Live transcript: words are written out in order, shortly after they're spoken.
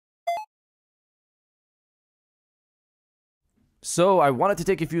So I wanted to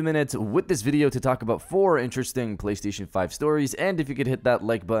take a few minutes with this video to talk about 4 interesting PlayStation 5 stories, and if you could hit that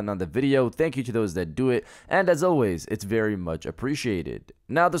like button on the video, thank you to those that do it, and as always, it's very much appreciated.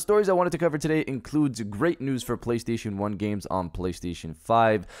 Now, the stories I wanted to cover today includes great news for PlayStation 1 games on PlayStation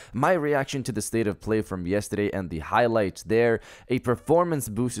 5, my reaction to the state of play from yesterday and the highlights there, a performance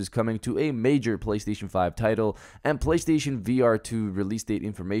boost is coming to a major PlayStation 5 title, and PlayStation VR 2 release date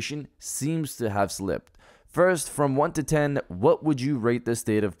information seems to have slipped. First, from 1 to 10, what would you rate the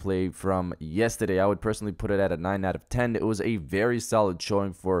state of play from yesterday? I would personally put it at a 9 out of 10. It was a very solid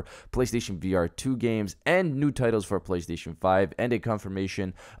showing for PlayStation VR 2 games and new titles for PlayStation 5, and a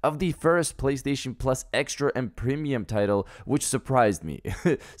confirmation of the first PlayStation Plus Extra and Premium title, which surprised me.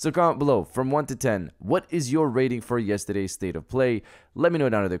 So comment below, from 1 to 10, what is your rating for yesterday's state of play? Let me know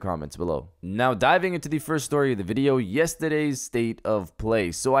down in the comments below. Now, diving into the first story of the video, yesterday's state of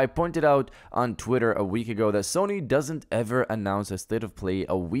play. So I pointed out on Twitter a week ago that Sony doesn't ever announce a state of play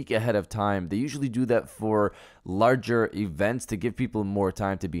a week ahead of time. They usually do that for larger events to give people more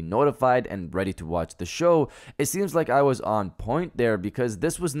time to be notified and ready to watch the show. It seems like I was on point there because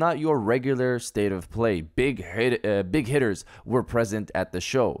this was not your regular state of play. Big hitters were present at the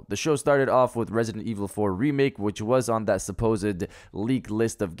show. The show started off with Resident Evil 4 Remake, which was on that supposed leak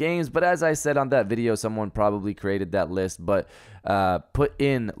list of games, but as I said on that video, someone probably created that list but put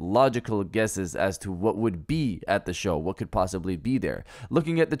in logical guesses as to what would be at the show, what could possibly be there.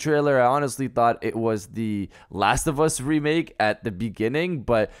 Looking at the trailer, I honestly thought it was the Last of Us remake at the beginning,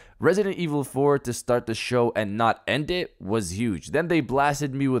 but Resident Evil 4 to start the show and not end it was huge. Then they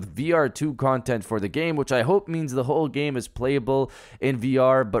blasted me with VR2 content for the game, which I hope means the whole game is playable in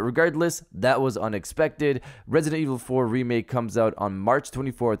VR, but regardless, that was unexpected. Resident Evil 4 Remake comes out on March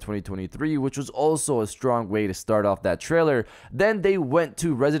 24, 2023, which was also a strong way to start off that trailer. Then they went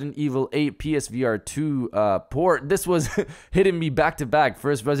to Resident Evil 8 PSVR 2 port. This was hitting me back to back.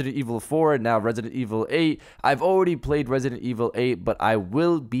 First Resident Evil 4, now Resident Evil 8. I've already played Resident Evil 8, but I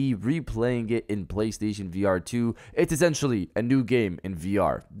will be replaying it in PlayStation VR 2. It's essentially a new game in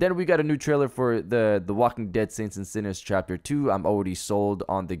VR. Then we got a new trailer for the Walking Dead Saints and Sinners Chapter 2. I'm already sold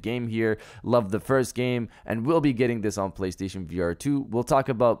on the game here. Love the first game, and we'll be getting this on PlayStation VR 2. We'll talk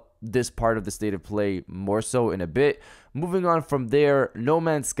about this part of the state of play more so in a bit. Moving on from there, No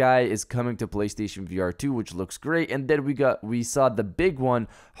Man's Sky is coming to PlayStation VR 2, which looks great. And then we saw the big one,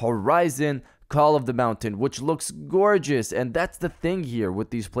 Horizon Call of the Mountain, which looks gorgeous. And that's the thing here with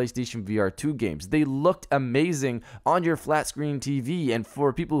these PlayStation VR 2 games. They looked amazing on your flat screen TV. And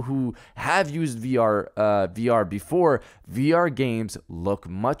for people who have used VR before, VR games look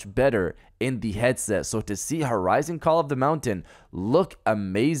much better in the headset. So to see Horizon Call of the Mountain look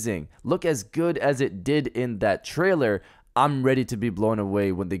amazing, look as good as it did in that trailer, I'm ready to be blown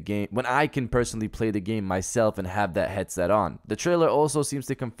away when I can personally play the game myself and have that headset on. The trailer also seems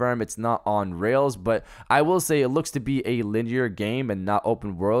to confirm it's not on rails, but I will say it looks to be a linear game and not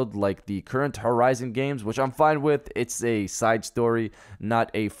open world like the current Horizon games, which I'm fine with. It's a side story,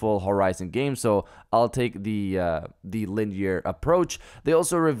 not a full Horizon game, so I'll take the linear approach. They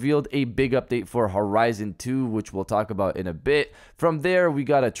also revealed a big update for Horizon 2, which we'll talk about in a bit. From there, we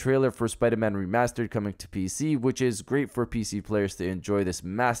got a trailer for Spider-Man Remastered coming to PC, which is great for PC players to enjoy this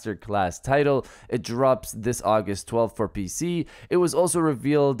masterclass title. It drops this August 12th for PC. It was also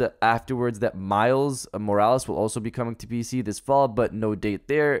revealed afterwards that Miles Morales will also be coming to PC this fall, but no date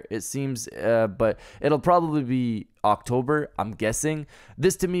there, it seems, but it'll probably be October, I'm guessing.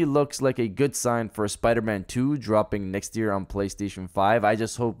 This to me looks like a good sign for Spider-Man 2 dropping next year on PlayStation 5. I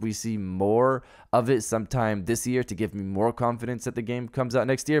just hope we see more of it sometime this year to give me more confidence that the game comes out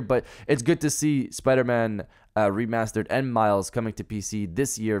next year. But it's good to see Spider-Man Remastered and Miles coming to PC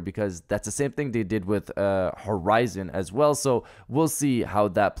this year, because that's the same thing they did with Horizon as well. So we'll see how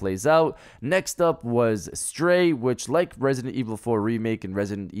that plays out. Next up was Stray, which, like Resident Evil 4 Remake and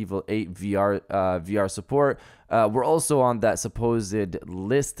Resident Evil 8 VR support, we're also on that supposed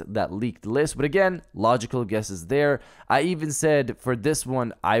list, that leaked list. But again, logical guesses there. I even said for this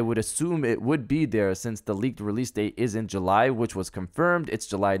one, I would assume it would be there since the leaked release date is in July, which was confirmed. It's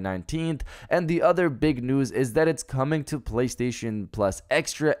July 19th. And the other big news is that it's coming to PlayStation Plus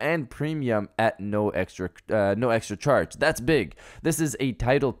Extra and Premium at no extra charge. That's big. This is a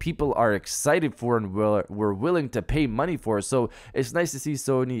title people are excited for and we're willing to pay money for. So it's nice to see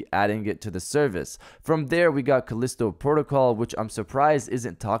Sony adding it to the service. From there, we got Callisto Protocol, which I'm surprised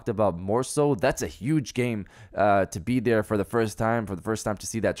isn't talked about more so. That's a huge game to be there for the first time to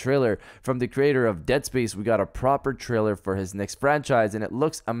see that trailer. From the creator of Dead Space, we got a proper trailer for his next franchise, and it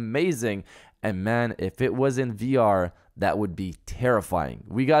looks amazing. And man, if it was in VR, that would be terrifying.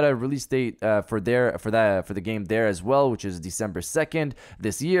 We got a release date for the game there as well, which is December 2nd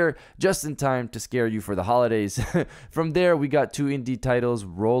this year, just in time to scare you for the holidays. From there, we got 2 indie titles,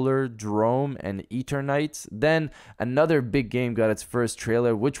 Roller Drome and Eternites. Then another big game got its first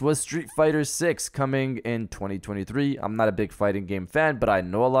trailer, which was Street Fighter 6 coming in 2023. I'm not a big fighting game fan, but I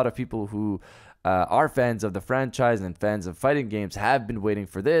know a lot of people who are fans of the franchise and fans of fighting games have been waiting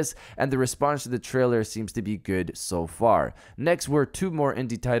for this, and the response to the trailer seems to be good so far. Next were 2 more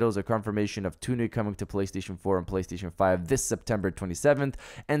indie titles, a confirmation of Tunic coming to PlayStation 4 and PlayStation 5 this September 27th,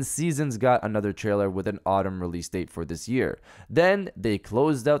 and Seasons got another trailer with an autumn release date for this year. Then they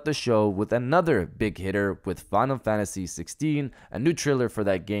closed out the show with another big hitter with Final Fantasy 16, a new trailer for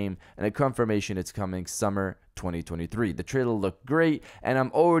that game, and a confirmation it's coming summer 2023. The trailer looked great, and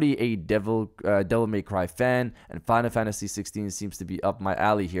I'm already a Devil May Cry fan, and Final Fantasy 16 seems to be up my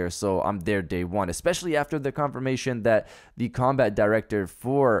alley here, so I'm there day one, especially after the confirmation that the combat director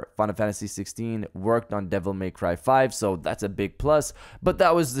for Final Fantasy 16 worked on Devil May Cry 5, so that's a big plus. But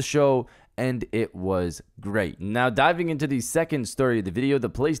that was the show, and it was great. Now diving into the second story of the video, the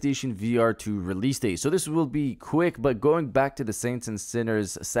PlayStation VR 2 release date. So this will be quick, but going back to the Saints and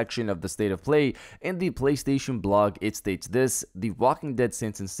Sinners section of the State of Play, in the PlayStation blog, it states this: The Walking Dead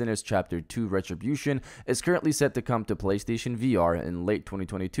Saints and Sinners Chapter 2 Retribution is currently set to come to PlayStation VR in late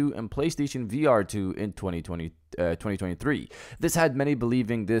 2022 and PlayStation VR 2 in 2023. This had many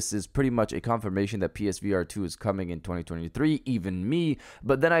believing this is pretty much a confirmation that PSVR 2 is coming in 2023, even me.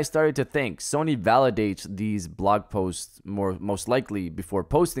 But then I started to think, Sony validates these blog posts most likely before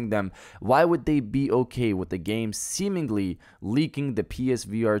posting them. Why would they be okay with the game seemingly leaking the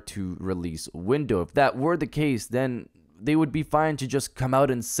PSVR 2 release window? If that were the case, then they would be fine to just come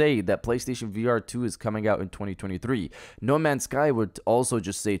out and say that PlayStation VR 2 is coming out in 2023. No Man's Sky would also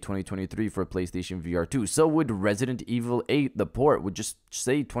just say 2023 for PlayStation VR 2. So would Resident Evil 8, the port, would just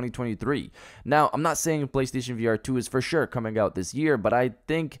say 2023. Now, I'm not saying PlayStation VR 2 is for sure coming out this year, but I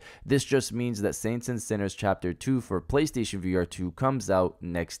think this just means that Saints and Sinners Chapter 2 for PlayStation VR 2 comes out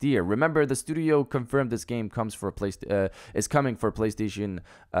next year. Remember, the studio confirmed this game is coming for PlayStation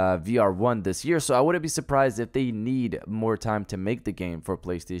VR 1 this year, so I wouldn't be surprised if they need more time to make the game for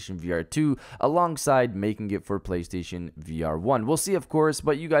PlayStation VR 2 alongside making it for PlayStation VR 1. We'll see, of course,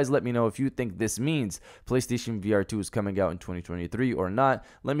 but you guys let me know if you think this means PlayStation VR 2 is coming out in 2023 or not.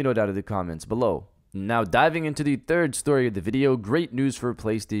 Let me know down in the comments below. Now diving into the third story of the video, great news for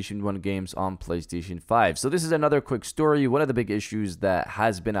PlayStation 1 games on PlayStation 5. So this is another quick story. One of the big issues that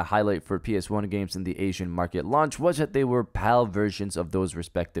has been a highlight for PS1 games in the Asian market launch was that they were PAL versions of those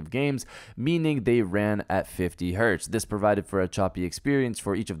respective games, meaning they ran at 50 Hz. This provided for a choppy experience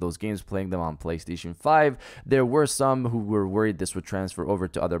for each of those games playing them on PlayStation 5. There were some who were worried this would transfer over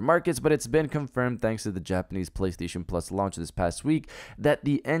to other markets, but it's been confirmed thanks to the Japanese PlayStation Plus launch this past week that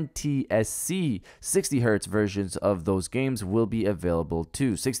the NTSC 60 Hz versions of those games will be available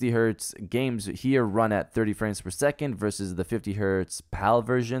too. 60 Hz games here run at 30 frames per second versus the 50 Hz PAL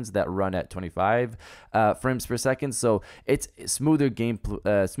versions that run at 25 frames per second. So it's smoother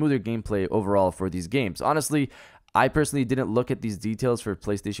gameplay overall for these games. Honestly, I personally didn't look at these details for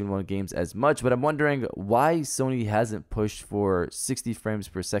PlayStation 1 games as much, but I'm wondering why Sony hasn't pushed for 60 frames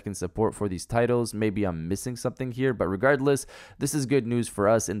per second support for these titles. Maybe I'm missing something here, but regardless, this is good news for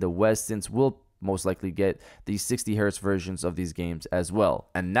us in the West since we'll most likely get the 60 Hz versions of these games as well.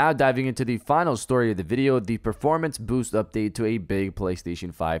 And now diving into the final story of the video, the Performance Boost update to a big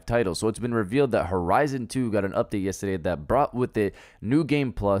PlayStation 5 title. So it's been revealed that Horizon 2 got an update yesterday that brought with it New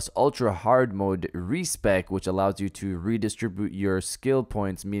Game Plus Ultra Hard Mode Respec, which allows you to redistribute your skill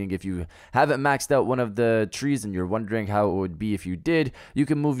points, meaning if you haven't maxed out one of the trees and you're wondering how it would be if you did, you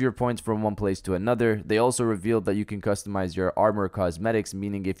can move your points from one place to another. They also revealed that you can customize your armor cosmetics,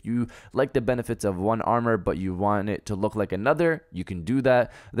 meaning if you like the benefits of one armor but you want it to look like another, you can do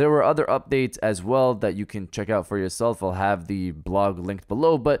that. There were other updates as well that you can check out for yourself. I'll have the blog linked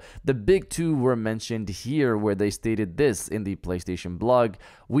below, but the big two were mentioned here where they stated this in the PlayStation blog: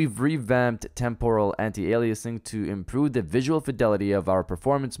 we've revamped temporal anti-aliasing to improve the visual fidelity of our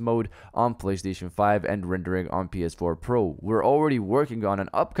performance mode on PlayStation 5 and rendering on PS4 Pro. We're already working on an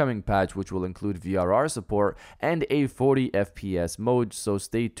upcoming patch which will include VRR support and a 40 FPS mode, so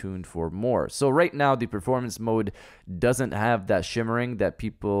stay tuned for more. So right now the performance mode doesn't have that shimmering that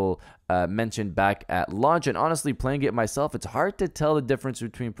people mentioned back at launch, and honestly, playing it myself, it's hard to tell the difference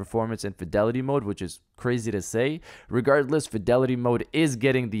between performance and fidelity mode, which is crazy to say. Regardless, fidelity mode is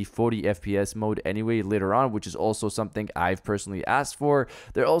getting the 40 FPS mode anyway later on, which is also something I've personally asked for.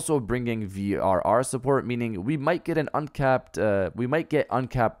 They're also bringing VRR support, meaning we might get uncapped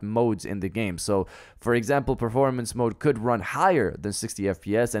modes in the game. So for example, performance mode could run higher than 60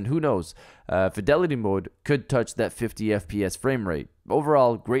 FPS, and who knows, fidelity mode could touch that 50 FPS frame rate.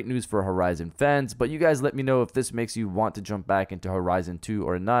 Overall, great news for Horizon fans, but you guys let me know if this makes you want to jump back into Horizon 2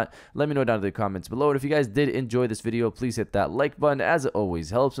 or not. Let me know down in the comments below. And if you guys did enjoy this video, please hit that like button, as it always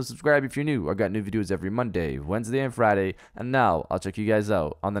helps. So subscribe if you're new. I got new videos every Monday, Wednesday, and Friday. And now I'll check you guys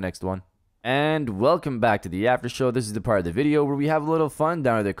out on the next one. And welcome back to the after show. This is the part of the video where we have a little fun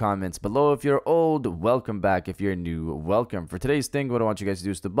down in the comments below. If you're old, welcome back. If you're new, welcome. For today's thing, what I want you guys to do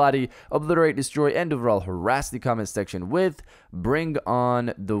is to body, obliterate, destroy, and overall harass the comment section with Bring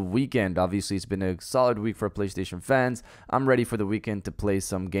On the Weekend. Obviously, it's been a solid week for PlayStation fans. I'm ready for the weekend to play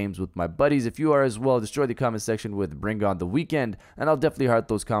some games with my buddies. If you are as well, destroy the comment section with Bring On the Weekend, and I'll definitely heart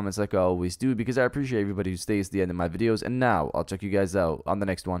those comments like I always do, because I appreciate everybody who stays to the end of my videos. And now I'll check you guys out on the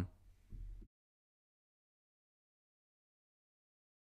next one.